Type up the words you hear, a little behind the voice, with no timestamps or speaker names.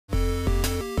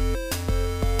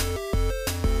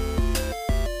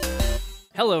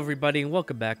Hello everybody and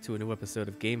welcome back to a new episode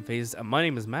of Game Phase. My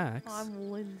name is Max.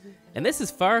 I'm Lindsay. And this is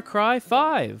Far Cry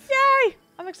 5. Yay!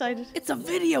 I'm excited. It's a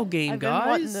video game, guys. I've been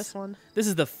wanting this one. This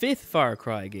is the 5th Far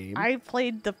Cry game. I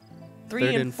played the 3 Third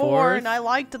and and 4 fourth. and I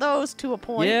liked those to a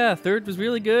point. Yeah, 3rd was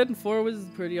really good and 4 was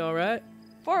pretty alright.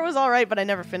 4 was alright, but I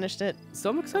never finished it.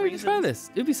 So I'm excited to try this.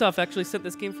 Ubisoft actually sent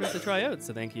this game for us to try out,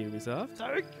 so thank you, Ubisoft.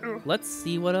 Thank you. Let's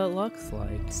see what it looks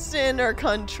like. Sinner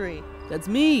country. That's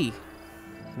me.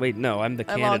 Wait, no, I'm the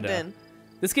I Canada. logged in.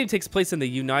 This game takes place in the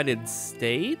United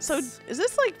States. So is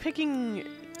this like picking...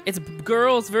 It's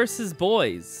girls versus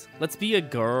boys. Let's be a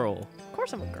girl. Of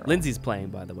course I'm a girl. Lindsay's playing,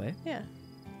 by the way. Yeah.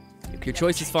 Your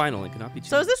choice is final. It cannot be changed.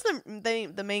 So is this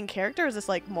the main character or is this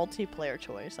like multiplayer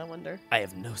choice, I wonder? I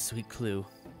have no sweet clue.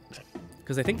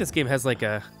 Because I think this game has like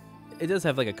a... It does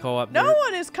have like a co-op. No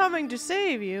one is coming to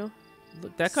save you.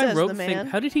 Look, that guy says wrote the thing. man.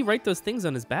 How did he write those things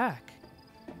on his back?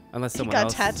 Unless He someone got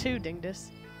else... tattooed, dingus.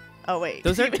 Oh wait.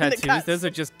 Those aren't You mean the tattoos. cuts? Those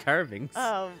are just carvings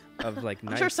of like I'm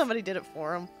knives. sure somebody did it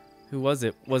for him. Who was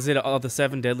it? Was it all the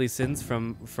 7 deadly sins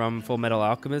from Full Metal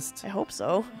Alchemist? I hope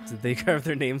so. Did they carve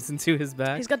their names into his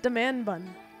back? He's got the man bun.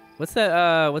 What's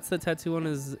that? What's the tattoo on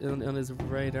his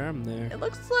right arm there? It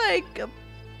looks like a...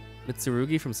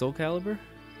 Mitsurugi from Soul Calibur.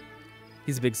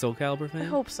 He's a big Soul Calibur fan. I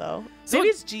hope so. So Maybe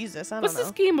it's Jesus. I don't What's know.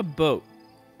 this game about?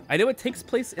 I know it takes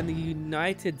place in the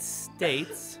United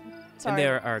States, and Sorry.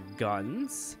 there are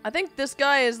guns. I think this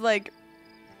guy is like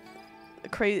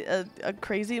a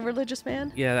crazy religious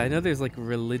man. Yeah, I know there's like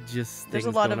religious things There's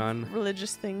a lot going of on.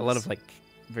 religious things. A lot of like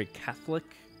very Catholic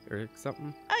or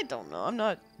something. I don't know. I'm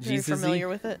not very Jesus-y? familiar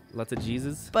with it. Lots of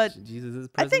Jesus. But Jesus is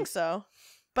I present. think so.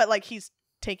 But like he's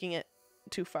taking it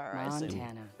too far, I assume.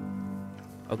 Montana.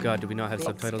 Oh God, do we not have Big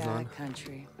subtitles sky on?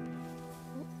 Country.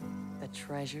 The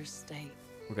treasure state.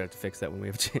 We're gonna have to fix that when we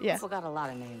have a chance. Yeah. People got a lot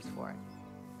of names for it.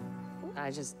 I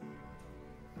just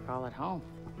call it home.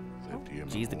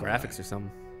 Geez, the graphics are something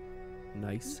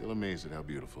nice. Still amazed at how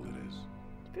beautiful it is.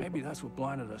 Maybe that's what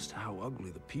blinded us to how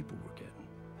ugly the people were getting.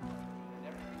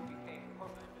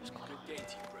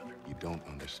 You don't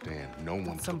understand. No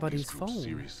one took Somebody's these groups phone.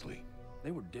 seriously.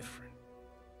 They were different.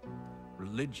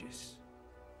 Religious.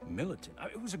 Militant.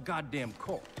 It was a goddamn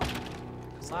cult.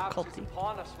 It's like culty.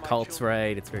 Cult's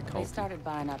right. It's very They culty. started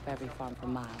buying up every farm for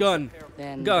miles. Gun.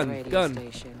 Then Gun, the radio gun.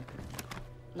 station.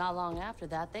 Not long after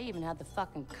that, they even had the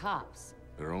fucking cops.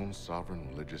 Their own sovereign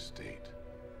religious state.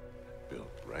 Built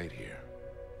right here.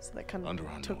 So that kind Under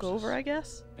our of took noses. over, I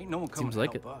guess. Ain't no one coming Seems to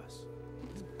like help us.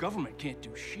 The government can't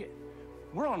do shit.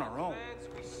 We're on our own.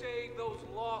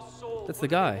 That's the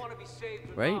guy,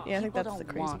 right? Yeah, I think People that's the don't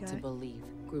crazy want guy. to believe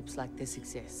groups like this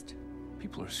exist.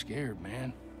 People are scared,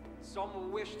 man. Some will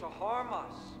wish to harm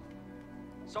us.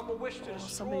 Some will wish to destroy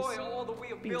somebody's all that we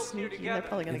have Being built here sneaky, they're together.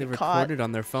 probably gonna They get caught. recorded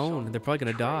on their phone. and They're probably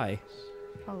gonna die.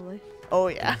 Probably. Oh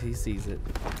yeah. He sees it.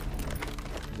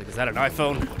 He's like, is that an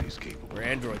iPhone? What he's capable. We're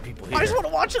Android people I just here. want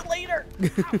to watch it later.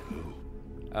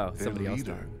 Oh, Their somebody else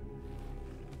leader. died.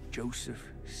 Joseph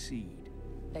Seed.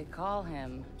 They call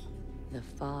him the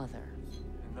Father.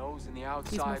 And those in the my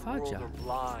outside world father. are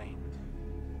blind.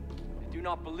 They do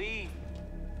not believe.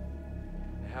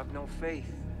 They have no faith.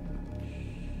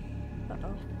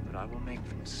 Uh-oh. But I will make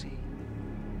them see.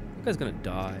 That guy's gonna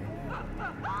die.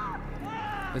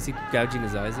 Is he gouging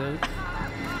his eyes out?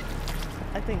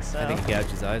 I think so. I think he gouged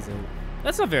his eyes out.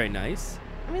 That's not very nice.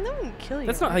 I mean, that wouldn't kill you.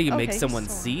 That's not how you make Okay, someone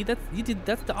so- see. That's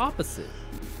the opposite.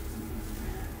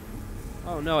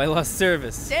 Oh no, I lost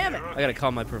service. Damn it. I gotta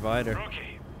call my provider.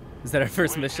 Rookie, Is that our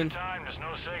first wasting mission? time. There's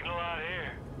no signal out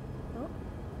here.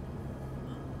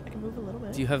 I can move a little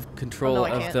bit. Do you have control Oh, no,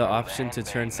 I of can't. the option to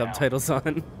turn subtitles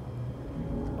on?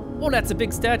 Oh, that's a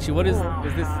big statue. What is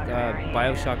this?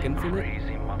 Bioshock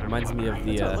Infinite? Reminds me of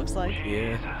the. That's what it looks like.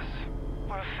 Yeah.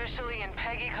 We're officially in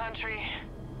Peggy country.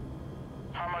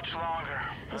 How much longer?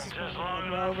 This is Just when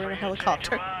long we're enough over in for a you to change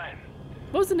helicopter. your mind.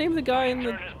 What was the name of the guy in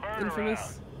the Turn his bird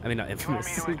Infamous? I mean, not You want Infamous.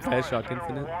 me to ignore a Bioshock federal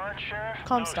Infinite. warrant, Sheriff?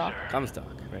 Comstock. No, sir.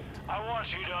 Comstock, right? I want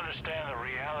you to understand the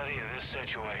reality of this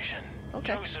situation.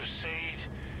 Okay. Joseph Seed,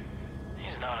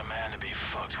 he's not a man to be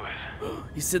fucked with.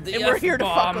 You said the And we're here to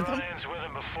fuck F-bomb. with him. Plans with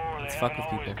him before Let's they fuck haven't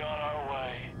with always people. gone our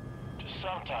way. Just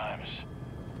sometimes.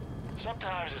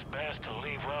 Sometimes it's best to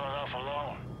leave well enough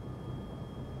alone.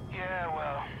 Yeah,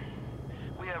 well,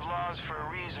 we have laws for a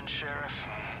reason, Sheriff.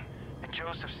 And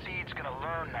Joseph Seed's gonna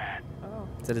learn that. Oh,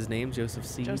 Is that his name? Joseph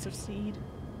Seed? Joseph Seed.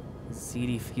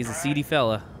 Seedy. He's a seedy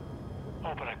fella.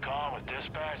 Open a call with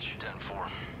dispatch.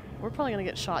 10-4. We're probably gonna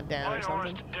get shot down or White horse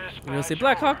something. to dispatch. I'm gonna say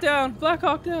Black Hawk down. Black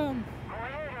Hawk down. Go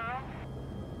ahead, Earl.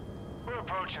 We're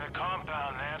approaching the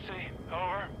compound, Nancy.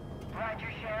 Over.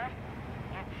 Roger, Sheriff.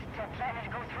 You still planning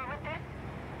to go through with this?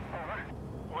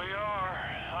 Over. We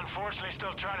are. Unfortunately,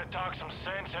 still trying to talk some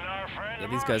sense in our friend. Yeah,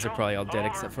 these guys are Marshall. probably all dead Over.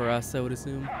 except for us, I would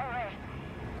assume. All right.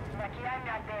 Lucky I'm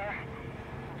not there.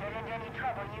 Get into any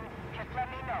trouble, you just let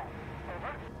me know.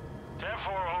 Over.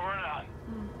 10-4, over and out.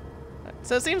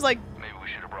 So it seems like Maybe we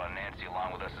should have brought Nancy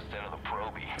along with us instead of the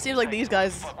probie. Seems like these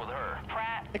guys, Fuck with her.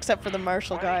 except for the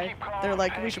Marshall guy, they're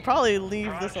like, we should probably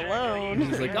leave this alone.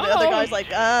 He's like, the other "Oh, guy's like,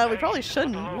 we probably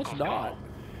shouldn't. Let's not.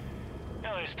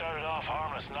 Yeah, they started off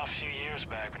harmless enough a few years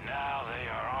back, but now they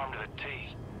are armed to the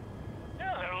teeth.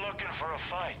 Yeah, they're looking for a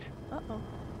fight. Uh-oh.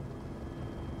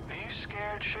 Are you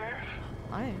scared, Sheriff?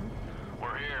 I am.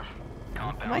 We're here.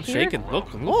 Am I I'm here? shaking. Look,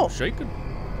 Oh. I'm shaking.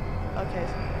 Okay.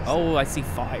 Oh, I see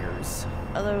fires.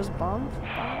 Are those bombs? Oh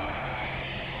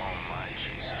my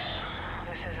Jesus.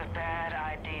 This is a bad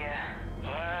idea.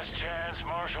 Last chance,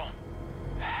 Marshal.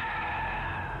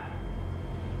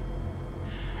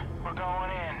 We're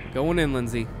going in. Going in,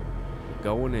 Lindsay.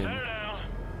 Going in. Set her down.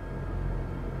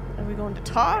 Are we going to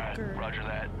talk or? Roger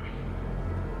that.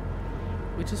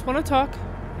 We just want to talk.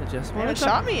 I just They want haven't to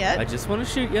shot me yet. I just want to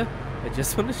shoot you. I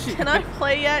just want to shoot Can you. I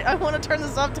play yet? I want to turn the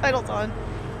subtitles on.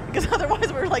 Because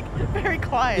otherwise we're like very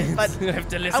quiet. But I have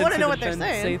to listen wanna to know the what they're men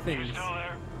saying. say You things. still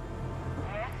there?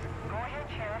 Yes? Go ahead,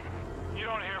 Sheriff. You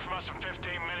don't hear from us in 15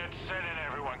 minutes. Send in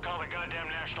everyone. Call the goddamn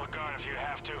National Guard if you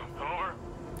have to. Over.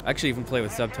 I actually even play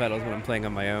with subtitles when I'm playing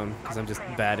on my own because I'm just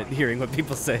bad at hearing what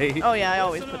people say. oh yeah, I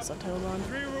always put subtitles on.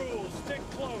 3 rules. Stick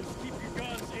close. Keep your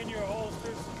guns in your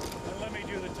holsters. And let me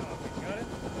do the talking. Got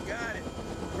it? Got it.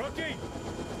 Rookie.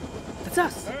 That's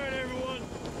us. All right, everyone.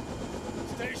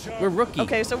 Stay sharp. We're rookie.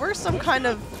 Okay, so we're some kind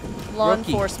of law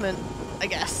Rookie. enforcement, I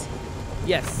guess.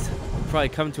 Yes. Probably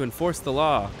come to enforce the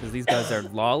law because these guys are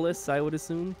lawless, I would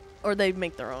assume. Or they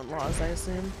make their own laws, I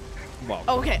assume. Well,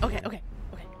 Oh, okay.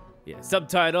 yeah.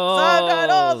 Subtitles.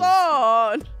 Subtitles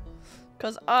on!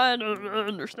 Because I don't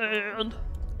understand.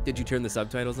 Did you turn the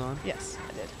subtitles on? Yes,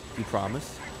 I did. You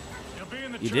promise? You'll be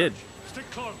in the You church. did. Stick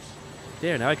close.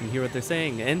 There, now I can hear what they're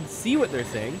saying and see what they're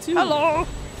saying too. Hello!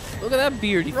 Look at that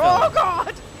beardy Oh, fella.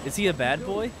 God! Is he a bad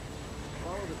boy?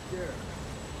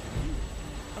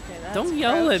 Okay, that's Don't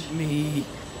yell crouch. at me.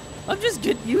 I'm just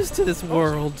getting used to this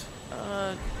world.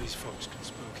 These folks can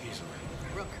spook easily.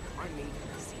 Rook, pardon me.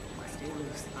 Stay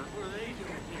loose.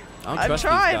 I don't I'm trust these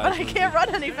trying, guys, but I Lindsay. can't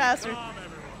run any faster. I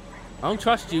don't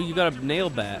trust you. You got a nail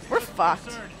bat. We're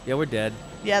fucked. Yeah, we're dead.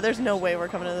 Yeah, there's no way we're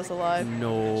coming to this alive.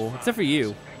 No, except for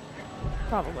you.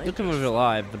 Probably. You'll come out of it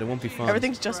alive, but it won't be fun.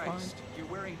 Everything's just fine. You're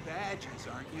wearing badges,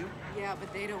 aren't you? Yeah,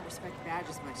 but they don't respect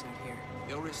badges much out here.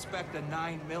 They'll respect a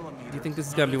 9mm. Do you think this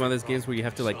is gonna be one of those games where you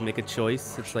have to like make a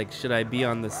choice? It's like, should I be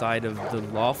on the side of the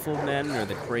lawful men or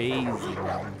the crazy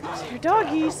men? Your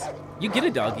doggies. You get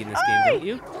a doggy in this game, don't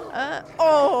you?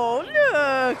 Oh,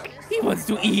 look! He wants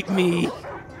to eat me.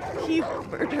 He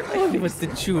murdered He me. wants to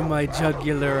chew my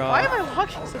jugular Why off. am I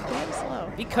walking so damn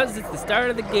slow? Because it's the start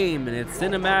of the game and it's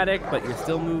cinematic, but you're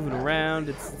still moving around.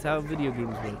 It's how video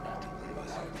games work.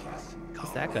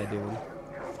 What's that guy doing?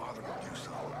 Father will do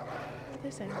something. What are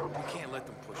they saying? We can't let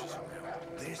them push us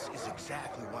around. This is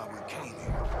exactly why we came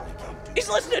here. We came to He's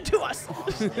listening to us.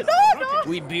 no!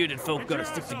 We bearded folk gotta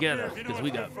stick together because we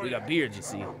got beards, you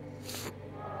see.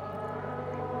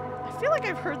 I feel like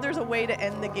I've heard there's a way to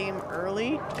end the game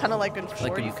early, kind of like in 4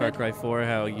 Like in you Far could. Cry 4,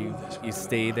 how you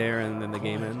stay there and then the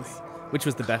game ends, which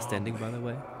was the best ending, by the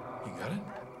way. You got it?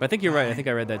 But I think you're right. I think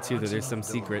I read that too. That there's some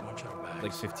secret,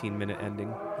 like 15-minute ending.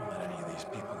 Don't let any of these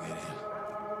people get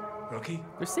in. Rookie,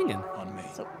 They're singing. on me.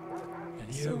 So,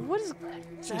 And so you. what is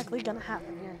exactly gonna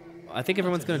happen here? I think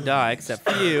everyone's gonna die except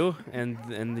for you,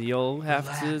 and you'll have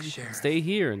to Relax, Sheriff. stay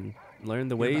here and learn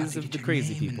the You're about ways to of get the your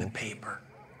crazy name in people the paper.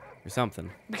 or something.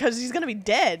 Because he's gonna be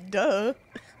dead. Duh.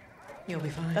 You'll be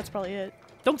fine. That's probably it.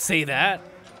 Don't say that.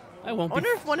 I I won't be. wonder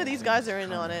if one of these guys are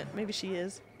in on it. Maybe she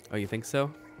is. Oh, you think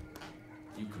so?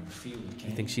 You can feel it.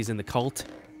 You think she's in the cult?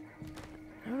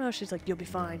 I don't know. She's like, you'll be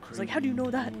fine. I was like, how do you know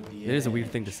that? It is a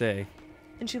weird thing to say.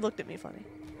 And she looked at me funny.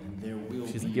 And there will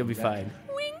She's be like, you'll be battle. fine.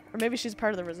 Or maybe she's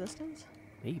part of the resistance.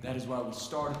 Maybe. That is why we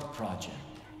started the project.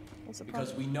 What's the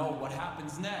Because problem? we know what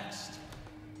happens next.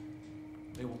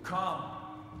 They will come.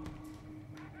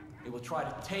 They will try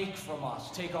to take from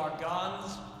us. Take our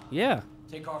guns. Yeah.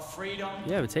 Take our freedom.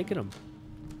 Yeah, we're taking them.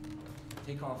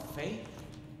 Take our faith.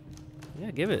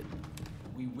 Yeah, give it.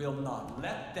 We will not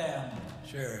let them.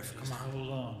 Sheriff, come on.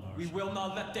 Hold on, We will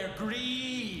not let their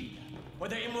greed, or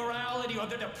their immorality, or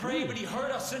their depravity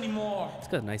hurt us anymore. It's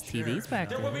got nice TVs back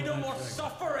There will there. be no more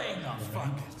suffering.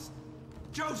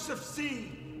 Joseph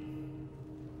C.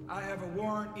 I have a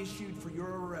warrant issued for your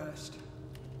arrest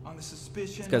on the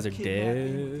suspicion These guys of are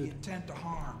kidnapping with the dead. intent to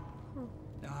harm.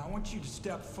 Now, I want you to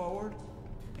step forward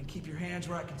and keep your hands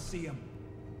where I can see them.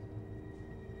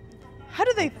 How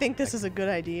do they think this is a good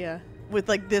idea with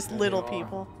like this little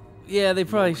people? Yeah, they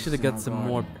probably should have got some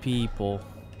more people.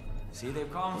 See,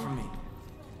 they've come for me.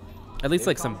 At least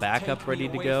like some backup ready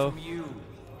to go.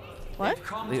 What?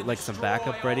 Like some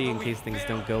backup ready in case things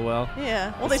don't go well.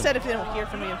 Yeah. Well, they said if they don't hear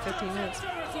from me in 15 minutes.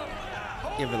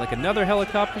 Yeah, but like another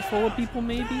helicopter full of people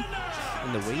maybe?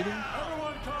 In the waiting?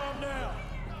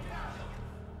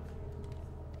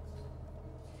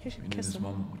 You should We knew kiss this them.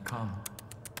 moment would come.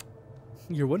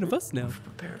 You're one of us now. We've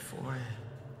prepared for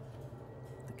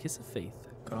it. The kiss of faith.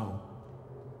 Go.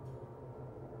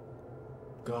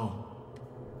 Go.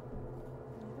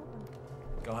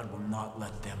 God will not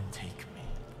let them take me.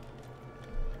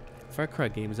 Far Cry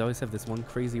games always have this one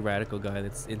crazy radical guy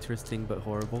that's interesting but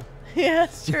horrible. Yeah,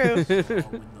 it's true. When the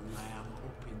Lamb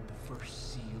opened the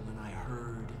first seal, and I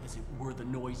heard, as it were the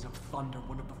noise of thunder,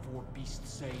 one of the four beasts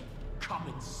say, "Come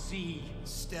and see."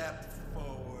 Step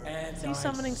forward. And Is he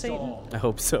summoning Satan? I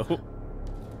hope so.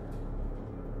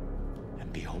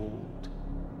 And behold,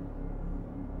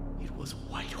 it was a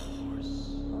white horse.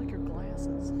 I like your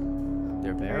glasses.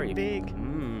 They're very big.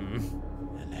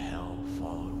 And hell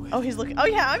followed with Oh, he's looking. Oh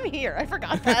yeah, I'm here. I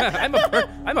forgot that.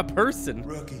 I'm a person.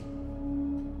 Rookie,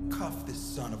 cuff this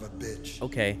son of a bitch.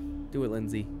 Okay, do it,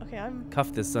 Lindsay. Okay, I'm.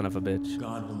 Cuff this son of a bitch.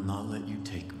 God will not let you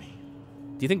take me.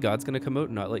 Do you think God's gonna come out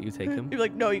and not let you take him? You're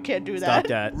like, no, you can't do Stop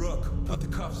that. that. Rook, put the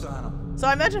cuffs on him. So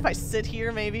I imagine if I sit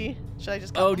here, maybe. Should I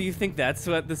just? Oh, do you think that's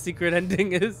what the secret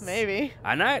ending is? Maybe.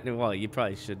 I'm not. Well, you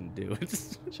probably shouldn't do it.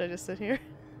 Should I just sit here?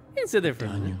 You can sit there for a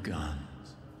Put on minute. your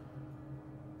guns.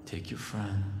 Take your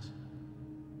friends.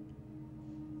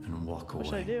 And walk away. What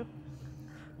should I do?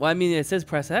 Well, I mean, it says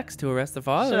press X to arrest the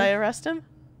father. Should I arrest him?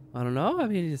 I don't know. I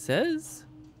mean, it says.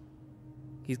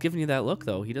 He's giving you that look,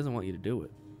 though. He doesn't want you to do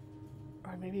it.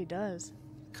 Or maybe he does.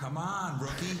 Come on,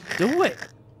 rookie. Do it.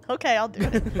 Okay, I'll do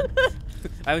it.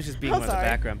 I was just being Oh, one of the sorry.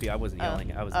 background people. I wasn't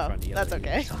yelling. I was in front of you. That's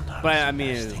okay. Sometimes But I the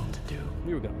mean, best thing to do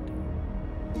we were gonna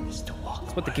do. is to walk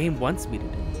It's what the away. game wants me to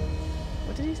do.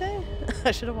 What did he say?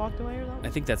 I should have walked away or something? I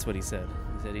think that's what he said.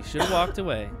 He said he should have walked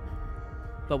away.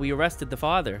 But we arrested the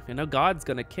father. And now God's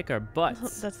gonna kick our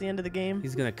butts. That's the end of the game.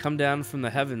 He's gonna come down from the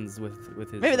heavens with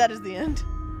his. Maybe that is the end.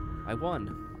 I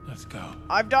won. Let's go.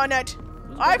 I've done it.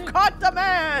 I've caught the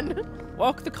man.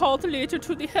 Walk the cultivator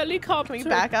to the helicopter. Can we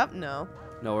back up? No.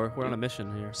 No, we're on a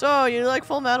mission here. So you like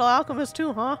Full Metal Alchemist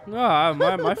too, huh? Ah,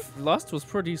 my lust was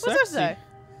pretty sexy. What's that say?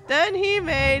 Then he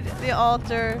made the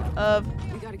altar of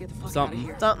We gotta get the fuck Something. out of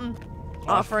here. something,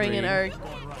 offering an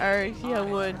archaea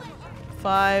wood,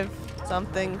 5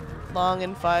 something long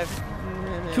and 5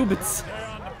 minutes. Cubits.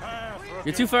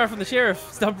 You're too far from the sheriff.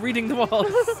 Stop reading the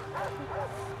walls.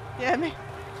 Yeah,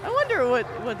 I wonder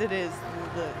what it is.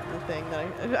 The thing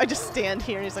that I just stand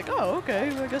here and he's like, oh,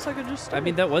 okay, I guess I could just. I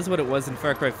mean, that was what it was in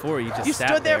Far Cry 4. You just you sat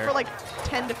stood there for like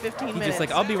 10 to 15 He minutes. just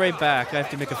like, I'll be right back. I have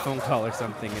to make a phone call or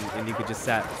something, and you could just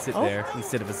sit Oh. there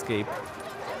instead of escape.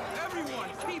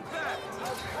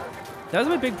 That was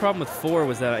my big problem with 4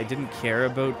 was that I didn't care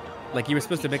about, like, you were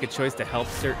supposed to make a choice to help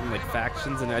certain like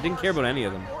factions, and I didn't care about any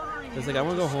of them. I was like, I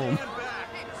want to go home.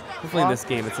 Hopefully in this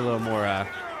game it's a little more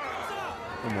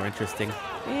interesting.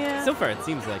 Yeah. So far it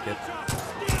seems like it.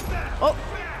 Oh.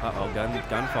 Uh-oh,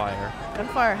 gunfire.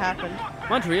 Gunfire happened.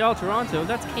 Montreal, Toronto,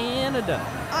 that's Canada.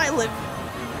 I live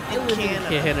in Canada.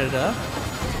 Canada.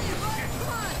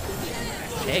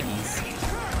 Peggies.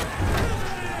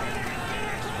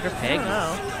 What are I don't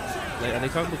know. Peggies? Like, are they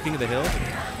talking about King of the Hill?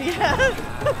 Yeah.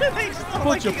 They just don't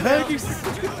like Bunch of King of the Peggies.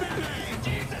 Hill.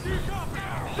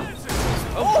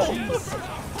 Oh,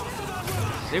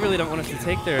 jeez. They really don't want us to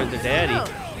take their daddy. No.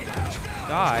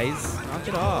 Guys, knock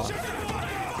it off.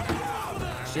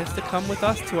 She has to come with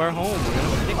us to our home.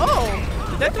 Oh!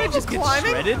 Did that guy just get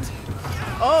climbing? shredded?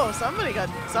 Oh, somebody got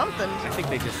something. I think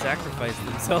they just sacrificed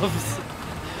themselves.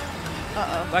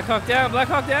 Uh-oh. Black Hawk down! Black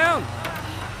Hawk down!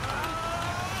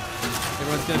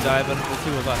 Everyone's gonna die, but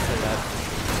the 2 of us said that.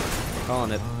 We're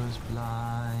calling it.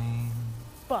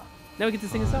 Fuck. Now we get to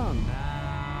sing a song.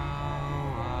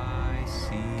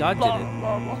 God did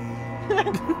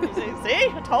it. See?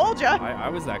 I told ya. I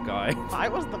was that guy. I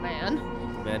was the man.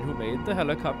 Man who made the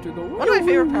helicopter go. One of my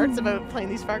favorite parts about playing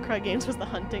these Far Cry games was the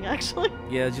hunting, actually.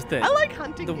 Yeah, just the. I like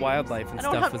hunting The games. wildlife and I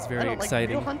don't stuff have- was I very don't like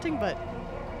exciting. real hunting, but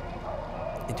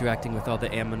Interacting with all the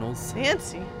aminals.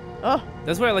 fancy. Oh,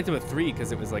 That's what I liked about 3,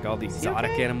 because it was like all the he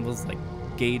exotic okay? animals, like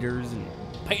gators and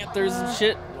panthers and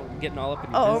shit, getting all up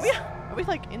in your oh, biz. are we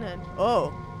like in a?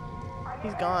 Oh,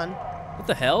 he's gone. What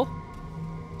the hell?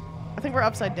 I think we're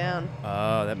upside down.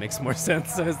 Oh, that makes more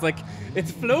sense. I was like,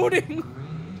 it's floating.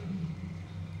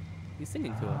 He's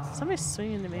singing to us. Somebody's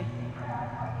swinging to me.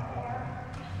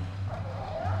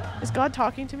 Is God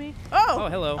talking to me? Oh. Oh,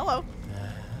 hello. Hello.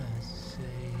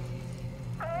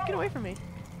 Get away from me.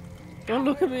 Don't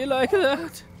look at me like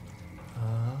that.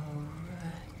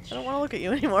 I don't want to look at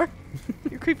you anymore.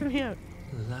 You're creeping me out.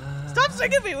 Stop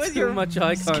singing me with Too your much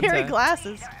eye scary contact.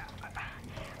 glasses.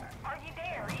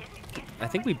 I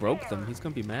think we broke them. He's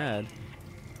gonna be mad.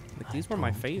 Like these were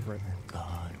my favorite.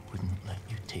 God wouldn't let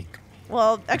you take.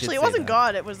 Well, actually, it say wasn't that.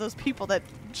 God. It was those people that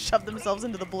shoved themselves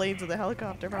into the blades of the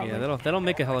helicopter, probably. Yeah, that'll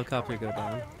make a helicopter go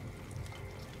down.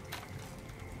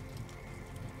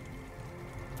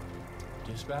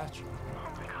 Dispatch.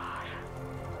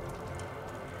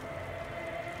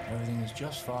 Everything is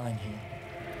just fine here.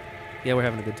 Yeah, we're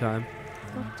having a good time.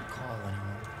 I don't need to call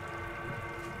anyone.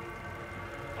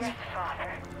 Yes,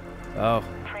 Father. Oh,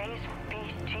 Praise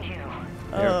be to you.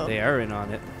 Oh. they are in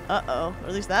on it. Uh-oh. Or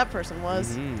at least that person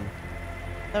was. Mhm.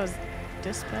 That was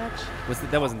dispatch.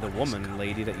 That wasn't the woman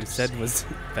lady that you said was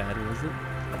bad, was it?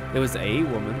 It was a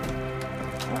woman.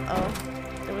 Uh-oh.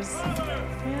 It was...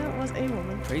 Yeah, it was a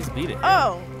woman. Praise be to him.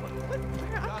 Oh! What?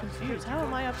 I'm confused. How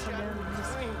am I upside down?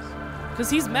 Because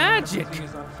he's magic. Everything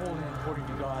is unfolding according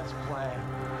to God's plan.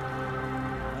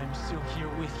 I'm still here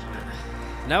with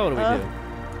you. Now what do we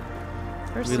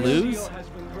do? First We we lose? Seal has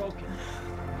been broken.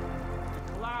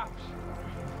 The collapse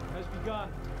has begun.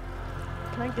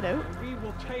 Can I get out? We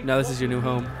will take No, this what is your new we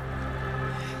home.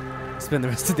 Spend the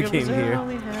rest of the It game was here. all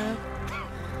we have.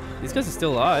 These guys are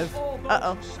still alive. all those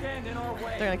Uh-oh. who stand in our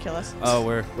way. They're gonna kill us. Oh,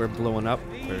 we're blowing up.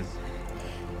 The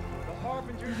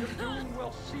harbingers of doom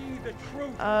will see the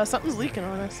truth. Something's leaking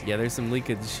on us. Yeah, there's some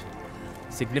leakage.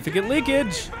 Significant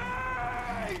leakage.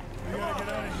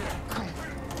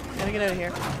 Gotta get out of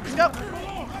here. Let's go!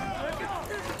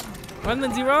 Run,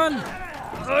 Lindsay, run!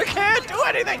 I can't do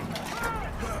anything!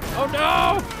 Oh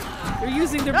no! They're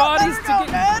using their No, bodies let her go,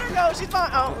 to let her go! She's fine!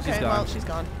 Oh, She's okay, gone. well, she's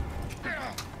gone.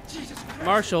 get...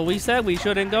 Marshall, we said we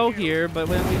shouldn't go here, but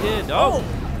when we did... Oh!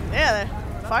 Yeah,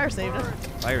 the fire saved us.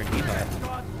 Fire and heat had.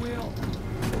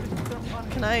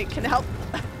 Can I help?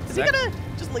 Is he That- gonna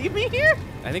just leave me here?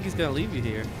 I think he's gonna leave you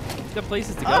here. He's got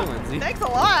places to go, Lindsay. Thanks a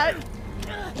lot.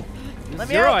 Let It's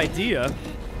me your out. idea.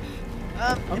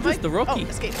 I'm am just the rookie. Oh,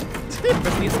 escape.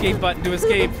 Press the escape button to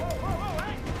escape.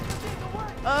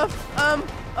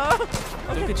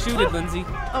 Don't get shooted, Lindsay.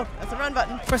 Oh, that's a run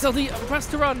button. Press LD. Press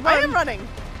to run. I Run. am running.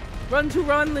 Run to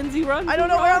run, Lindsay. Run. I to don't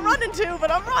know where I'm run. running to, but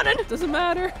I'm running. Doesn't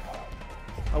matter.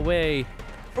 Away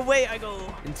Away I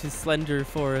go. into Slender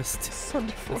Forest.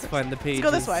 Slender Let's Forest. find the pages.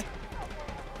 Let's go this way.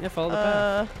 Yeah, follow the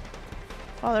path.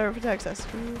 Father protects us.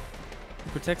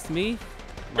 It protects me.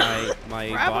 My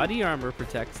Grab 'em. body armor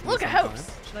protects me. Look, a sometimes.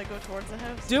 house. Should I go towards the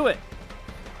house? Do it.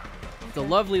 It's a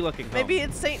lovely looking home. Maybe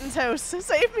it's Satan's house.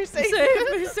 Save me, Satan.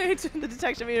 Save me, Satan. The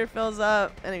detection meter fills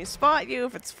up. Enemies spot you.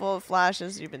 If it's full of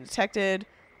flashes, you've been detected.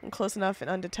 When close enough and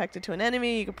undetected to an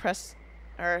enemy, you can press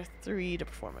R3 to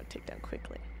perform a takedown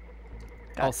quickly.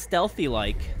 All stealthy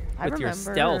like I with your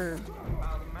remember. stealth.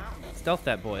 Stealth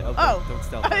that boy. Okay, Oh. don't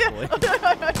stealth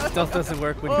that boy. Stealth doesn't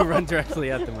work when you run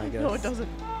directly at them, I guess. No, it doesn't.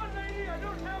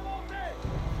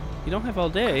 You don't have all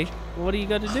day? Well, what do you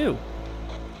got to do?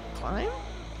 Climb?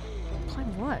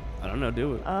 Climb what? I don't know,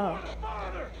 do it. Oh.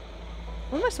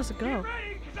 Where am I supposed to go?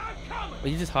 Well,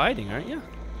 you're just hiding, aren't you?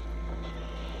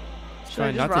 Should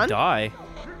I Trying just not run? to die.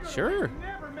 Sure.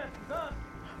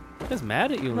 He's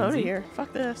mad at you, I'm out of Lindsay. here.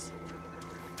 Fuck this.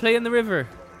 Play in the river.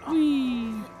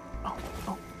 Whee. Oh.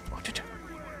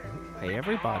 Hey,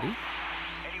 everybody.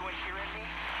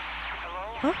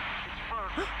 Huh?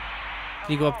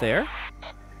 Can you go up there?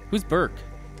 Who's Burke?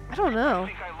 I don't know.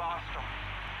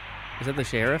 Is that the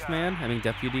sheriff, man? I mean,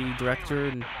 deputy director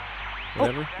and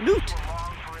whatever? Oh, loot.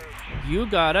 You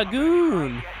got a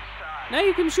goon. Now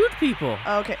you can shoot people.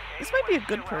 Oh, okay. This might be a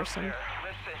good person.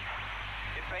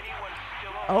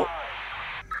 Oh.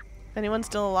 If anyone's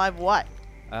still alive, what?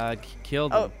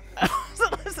 Killed Oh, him. I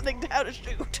wasn't listening to how to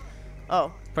shoot.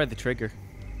 Oh. Probably the trigger.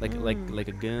 Like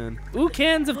a gun. Ooh,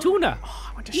 cans of tuna.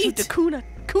 I want to shoot the kuna.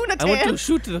 Kuna I want to tan.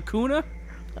 shoot the kuna.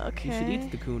 Okay. You should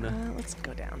eat the kuna. Let's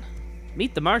go down.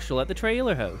 Meet the marshal at the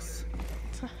trailer house.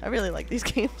 I really like these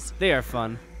games. They are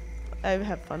fun. I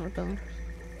have fun with them.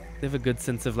 They have a good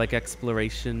sense of like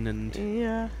exploration and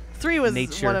Yeah. 3 was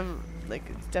nature. one of, like,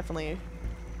 definitely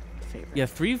a favorite. Yeah,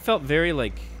 3 felt very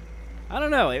like, I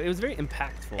don't know, it was very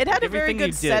impactful. It had Like, a very everything you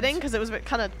good did. setting because it was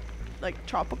kind of, like,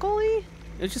 tropical-y.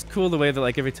 It was just cool the way that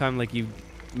like every time like you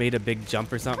made a big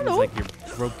jump or something, it's Hello. like you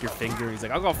broke your finger. He's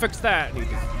like, I'll go fix that. And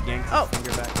he just yanks his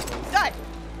finger back. Die!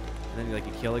 And then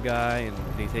you kill a guy and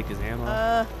they take his ammo.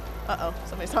 Uh-oh.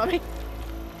 Somebody saw me.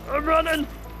 I'm running.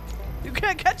 You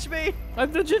can't catch me.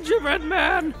 I'm the gingerbread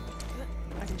man.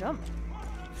 I can jump.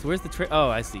 So where's the Oh,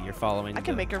 I see. You're following. I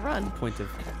can the make her run. Point of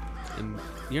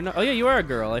You're not. Oh yeah, you are a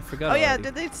girl. I forgot. Oh yeah, already.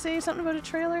 did they say something about a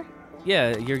trailer?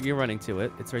 Yeah, you're running to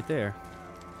it. It's right there.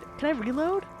 Can I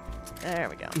reload? There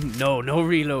we go. No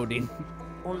reloading.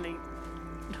 Only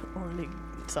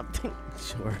something.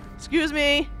 Sure. Excuse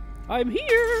me. I'm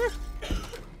here,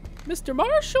 Mr.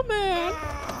 Marshall Man.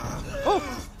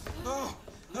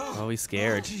 Oh, he's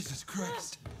scared. Jesus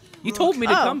Christ. You told me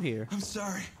to come here. I'm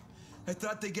sorry. I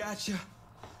thought they got you.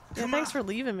 Yeah, thanks for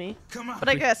leaving me. Come on. But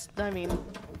I guess, I mean,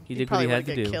 He did what probably he had would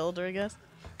to get do. killed, I guess.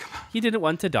 He didn't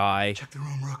want to die. Check the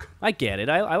room, Rook. I get it.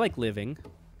 I like living.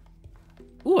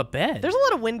 Ooh, a bed. There's a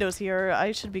lot of windows here.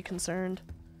 I should be concerned.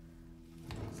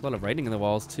 There's a lot of writing in the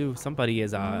walls too. Somebody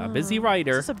is a busy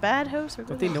writer. Is this a bad house or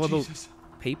Don't good they know house?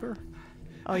 about paper?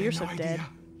 Oh, you're so dead.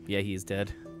 Yeah, he's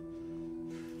dead.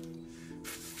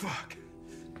 Fuck.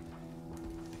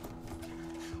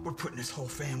 We're putting this whole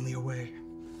family away.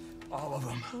 All of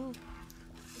them.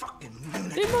 Fucking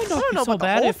lunatics. They might not don't be know so about the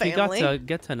bad whole if you got family. to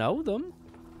get to know them.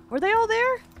 Were they all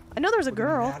there? I know there was a We're gonna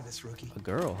get girl. out of this, rookie. A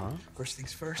girl, huh? First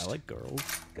things first. I like girls.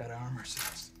 Gotta arm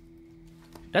ourselves.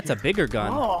 That's a bigger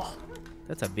gun. Oh.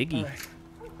 That's a biggie. All right.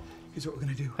 Here's what we're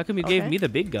gonna do. How come you gave Okay. me the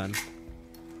big gun?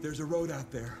 There's a road out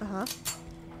there. Uh-huh.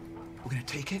 We're gonna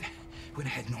take it. We're gonna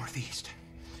head northeast.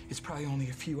 It's probably only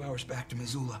a few hours back to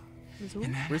Missoula. And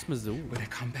then Where's Missoula? we're gonna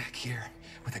come back here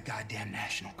with a goddamn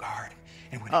National Guard,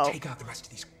 and we're gonna Oh. take out the rest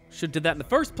of these. Should did that in the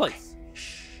first place.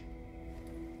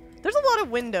 There's a lot of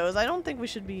windows. I don't think we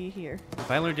should be here. If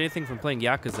I learned anything from playing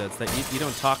Yakuza, it's that you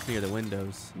don't talk near the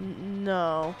windows.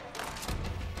 No.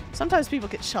 Sometimes people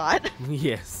get shot.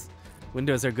 Yes.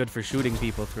 Windows are good for shooting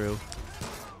people through.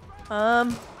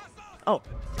 Oh.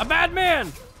 A bad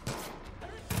man!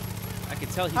 I can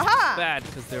tell he's Aha! bad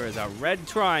because there is a red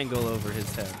triangle over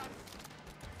his head.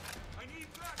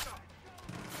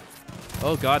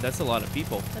 Oh god, that's a lot of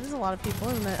people. That is a lot of people,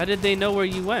 isn't it? How did they know where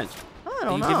you went? I Are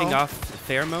don't you know. giving off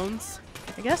pheromones?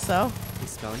 I guess so.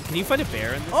 He's smelling. Can you fight a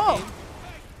bear in this Oh! game?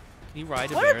 Can you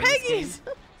ride a What bear are in this game? Peggy's?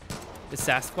 Is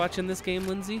Sasquatch in this game,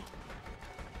 Lindsay?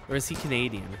 Or is he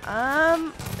Canadian?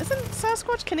 Isn't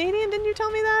Sasquatch Canadian? Didn't you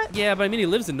tell me that? Yeah, but I mean he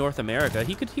lives in North America.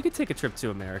 He could take a trip to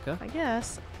America. I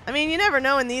guess. I mean, you never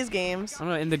know in these games. I don't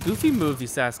know. In the Goofy movie,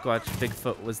 Sasquatch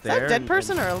Bigfoot was Is there. that a dead and-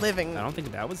 person and or a living? I don't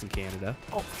think that was in Canada.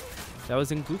 Oh. That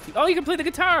was in Goofy. Oh, you can play the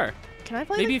guitar. Can I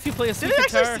play Maybe the... if you play a Did sweet it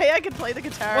actually guitar. say I could play the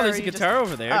guitar? Oh, there's or a you guitar just...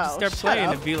 over there. Just Oh, start shut playing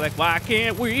up. and be like, why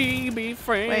can't we be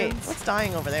friends? Wait, what's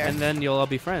dying over there? And then you'll all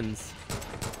be friends.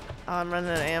 Oh, I'm running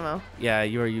out of ammo. Yeah,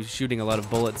 you shooting a lot of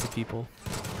bullets at people.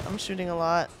 I'm shooting a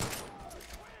lot.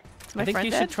 Is my I think friend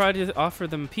you dead? should try to offer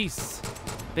them peace.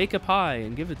 Bake a pie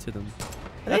and give it to them.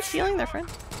 Are they stealing their friend?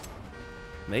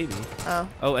 Maybe. Oh.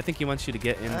 Oh, I think he wants you to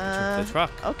get in the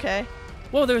truck. Okay.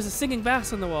 Whoa, there was a singing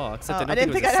bass on the wall. Except Oh, I, don't I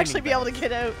didn't think it was I'd a actually singing be able to bass.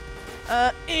 get out.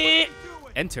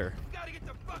 Enter.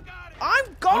 I'm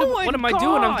going. What am I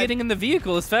doing? I'm getting in the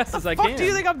vehicle as fast as I What can. do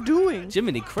you think I'm doing?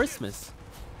 Jiminy Christmas.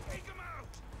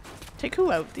 Take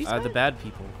who out? These guys? The bad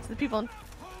people. The people in...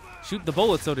 Shoot the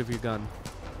bullets out of your gun.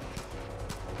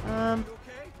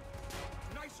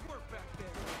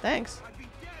 Thanks.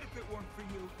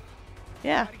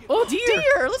 Yeah. Oh, deer!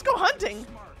 Deer! Let's go hunting!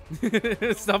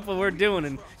 Stop what we're doing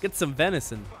and get some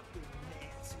venison.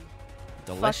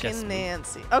 Delicious. Fucking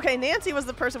Nancy. Okay, Nancy was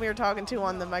the person we were talking to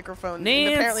on the microphone. Nancy.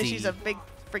 And apparently she's a big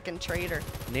freaking traitor.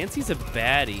 Nancy's a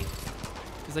baddie.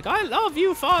 She's like, I love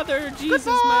you, Father Jesus,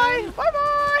 Goodbye! man.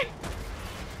 Bye-bye!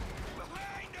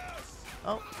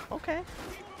 Oh, okay.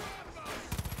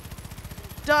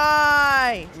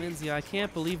 Die! Lindsay, I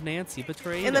can't believe Nancy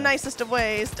betrayed In the us. nicest of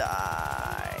ways,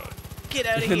 die. Get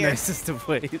out of In the here. nicest of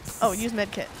ways. Oh, use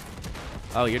medkit.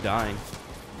 Oh, you're dying.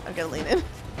 I'm gonna lean in.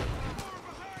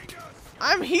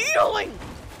 I'm healing!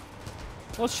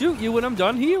 I'll shoot you when I'm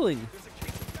done healing.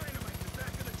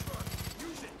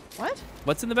 What?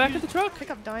 What's in the back of the truck? Pick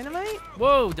up dynamite?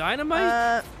 Whoa,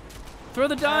 dynamite? Throw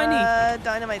the dyney.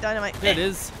 Dynamite. There it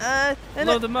is. And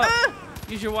Blow them up.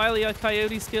 Use your Wile E.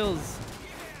 Coyote skills.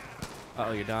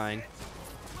 Uh-oh, you're dying.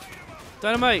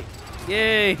 Dynamite.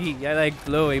 Yay. I like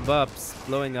blowing ups.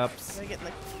 Blowing ups. Gotta get in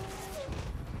the...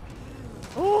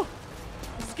 Oh!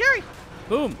 This is scary!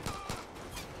 Boom.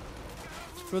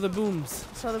 Throw the booms.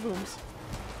 Throw the booms.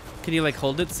 Can you like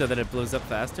hold it so that it blows up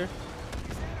faster?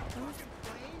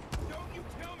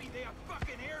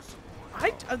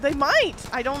 They might.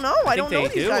 I don't know. I don't know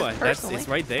they these do. guys personally. It's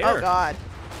right there. Oh God.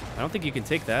 I don't think you can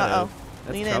take that Uh-oh. out.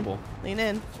 That's Lean trouble. in. Lean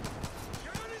in.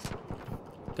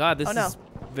 God, this Oh, no. is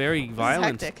very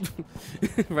violent. hectic.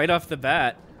 Right off the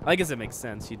bat. I guess it makes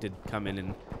sense. You did come in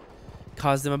and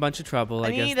cause them a bunch of trouble.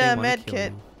 I guess need they a wanna med kill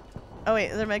kit. you. Oh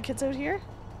wait, are there med kits out here?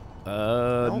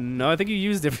 No, I think you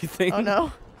used everything. Oh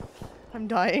no. I'm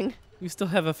dying. You still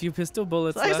have a few pistol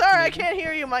bullets I'm left. sorry, I can't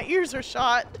hear you. My ears are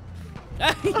shot.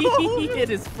 He hit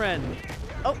his friend.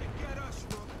 Oh.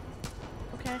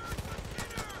 Okay.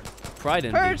 Pride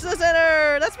envy. Purge the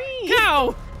center. That's me.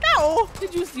 Cow! Cow!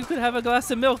 You could have a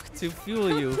glass of milk to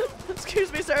fuel you.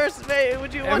 Excuse me, sir.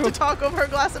 Would you want to talk over a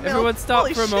glass of milk? Everyone stop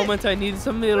Holy for a shit. moment. I need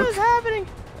some milk. What is happening?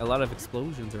 A lot of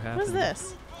explosions are happening. What is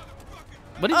this?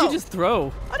 What did you just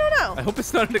throw? I don't know. I hope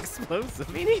it's not an explosive.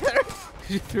 Me neither.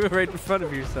 You threw it right in front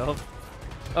of yourself.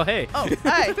 Oh, hey. Oh,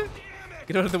 hi.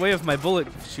 Get out of the way of my bullet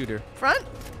shooter. Front?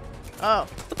 Oh.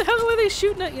 What the hell are they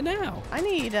shooting at you now? I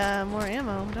need more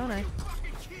ammo, don't I?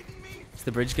 Is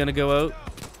the bridge gonna go out?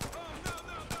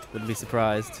 Wouldn't be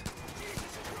surprised.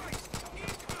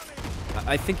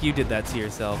 I think you did that to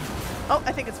yourself. Oh,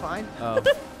 I think it's fine. Oh.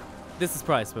 This is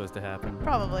probably supposed to happen.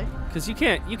 Probably. Because you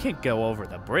can't go over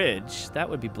the bridge. That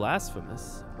would be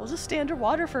blasphemous. We'll just stay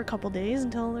underwater for a couple days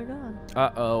until they're gone.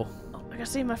 Uh-oh. Oh, I gotta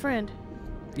save my friend.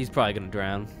 He's probably gonna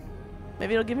drown.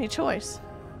 Maybe it'll give me a choice.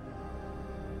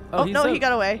 Oh, no, he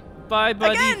got away. Bye,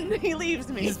 buddy. Again, he leaves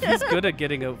me. He's good at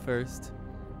getting out first.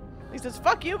 He says,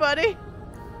 fuck you, buddy.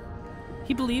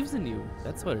 He believes in you.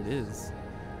 That's what it is.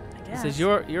 I He guess. says,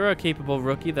 you're a capable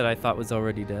rookie that I thought was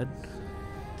already dead.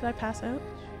 Did I pass out?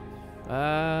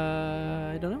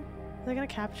 I don't know. Are they gonna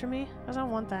capture me? I don't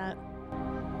want that.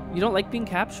 You don't like being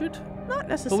captured? Not But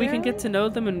necessarily. we can get to know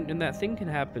them and that thing can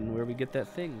happen where we get that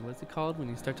thing. What's it called when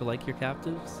you start to like your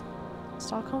captives?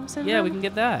 Stockholm syndrome? Yeah, we can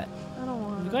get that. I don't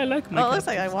want it. I like my Oh, it looks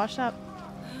like I captives. washed up.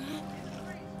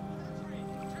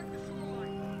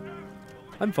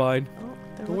 I'm fine. Oh,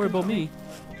 they're Don't worry looking about for me.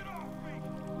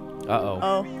 Uh-oh.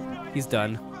 Oh. He's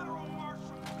done.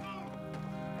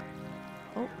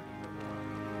 Oh.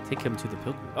 Take him to the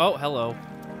pilgrim. Oh, hello.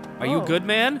 Are you Oh. good,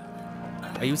 man?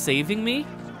 Are you saving me?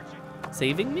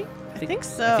 Saving me? I think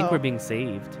so. I think we're being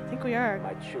saved. I think we are.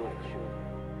 My children,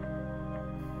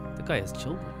 The guy has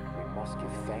children. we must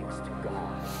give thanks to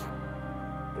God.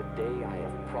 The day I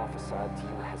have prophesied to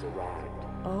you has arrived.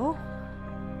 Oh?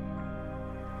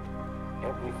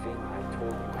 Everything I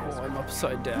told you has I'm come.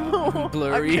 upside down. Oh,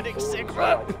 Blurry. I'm getting sick, Those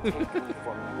bro. who tried to take me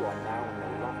from you are now in the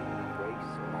loving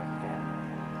embrace of my family.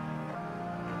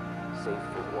 Save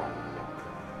for one.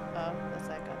 Oh, that's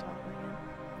that guy talking again.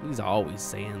 He's always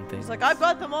saying things. He's like, I've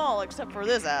got them all except for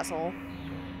this asshole.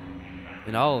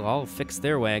 And I'll fix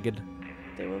their wagon.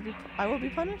 They will be. I will be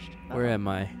punished. Where am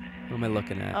I? What am I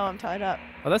looking at? Oh, I'm tied up.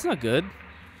 Oh, that's not good.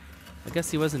 I guess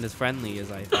he wasn't as friendly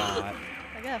as I thought.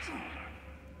 I guess.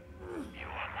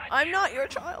 I'm not your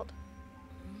child.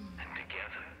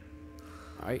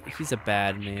 Alright, he's a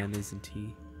bad man, isn't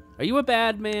he? Are you a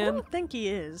bad I man? don't think he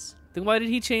is. Then why did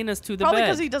he chain us to the Probably bed?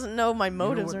 because he doesn't know my You know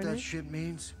motives what or that anything. shit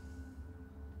means?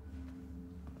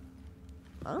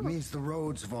 Oh. It means the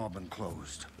roads have all been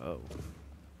closed. Oh.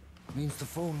 It means the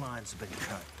phone lines have been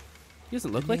cut. He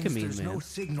doesn't look It like a means mean there's man. no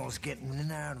signals getting in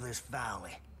and out of this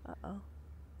valley. Uh-oh.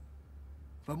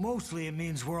 But mostly it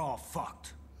means we're all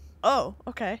fucked. Oh,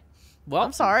 okay. Well,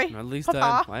 I'm sorry. At least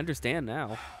Papa. I understand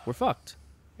now. We're fucked.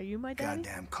 Are you my daddy?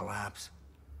 Goddamn collapse.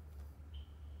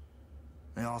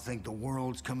 They all think the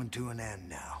world's coming to an end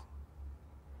now.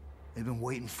 They've been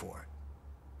waiting for it.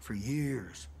 For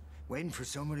years. Waiting for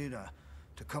somebody to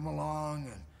come along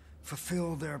and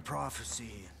fulfill their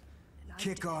prophecy. And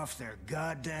kick off their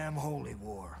goddamn holy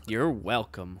war. You're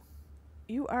welcome.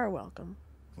 You are welcome.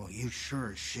 Well, you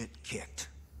sure as shit kicked.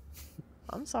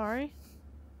 I'm sorry.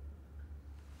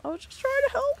 I was just trying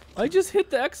to help. I just hit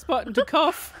the X button to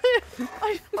cuff.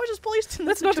 I was just placed in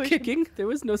That's this not situation. kicking. There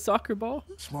was no soccer ball.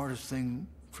 Smartest thing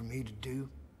for me to do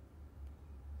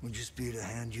would just be to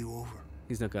hand you over.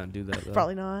 He's not gonna do that though.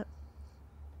 Probably not.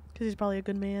 Because he's probably a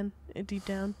good man deep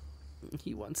down.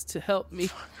 He wants to help me.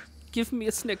 Give me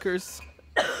a Snickers.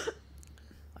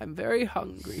 I'm very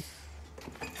hungry.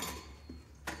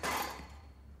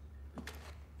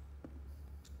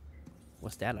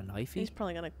 What's that, a knife? He's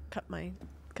probably going to cut my...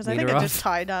 Because I Wiener think I off? just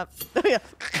tied up. Yeah.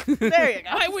 There you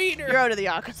go. My wiener. You're out of the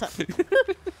Yakuza.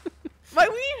 My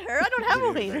wiener? I don't have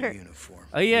a wiener. Uniform.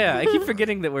 Oh yeah, I keep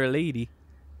forgetting that we're a lady.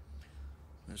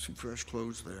 There's some fresh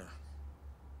clothes there.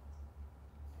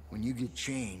 When you get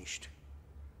changed,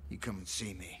 you come and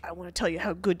see me. I want to tell you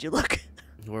how good you look.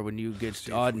 Or when you get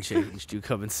odd and changed, you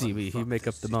come and see me. You make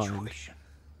up the mind.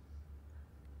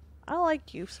 I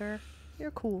like you, sir.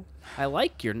 You're cool. I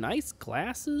like your nice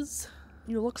glasses.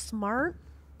 You look smart.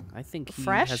 I think he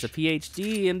Fresh? has a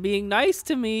PhD in being nice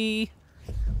to me.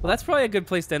 Well, that's probably a good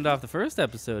place to end off the first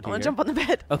episode I here. want to jump on the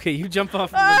bed. Okay, you jump off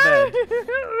from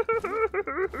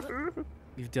the bed.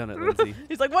 You've done it, Lindsay.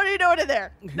 He's like, what are you doing in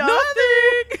there?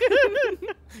 Nothing!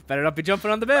 Better not be jumping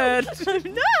on the bed.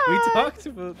 No! We talked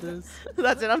about this.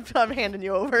 That's it. I'm handing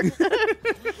you over.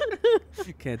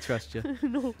 Can't trust you.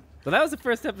 No. Well, that was the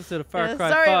first episode of Far Cry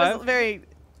sorry, 5. it was very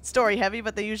story heavy,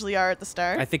 but they usually are at the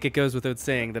start. I think it goes without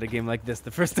saying that a game like this, the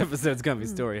first episode's gonna be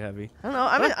story heavy. I don't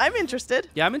know. I'm interested.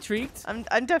 Yeah, I'm intrigued.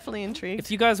 I'm definitely intrigued.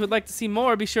 If you guys would like to see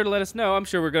more, be sure to let us know. I'm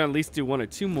sure we're gonna at least do 1 or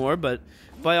 2 more, but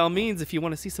by all means, if you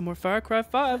want to see some more Far Cry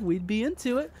 5, we'd be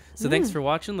into it. So thanks for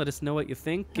watching. Let us know what you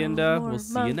think, and we'll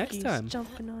see you next time.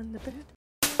 Jumping on the bed.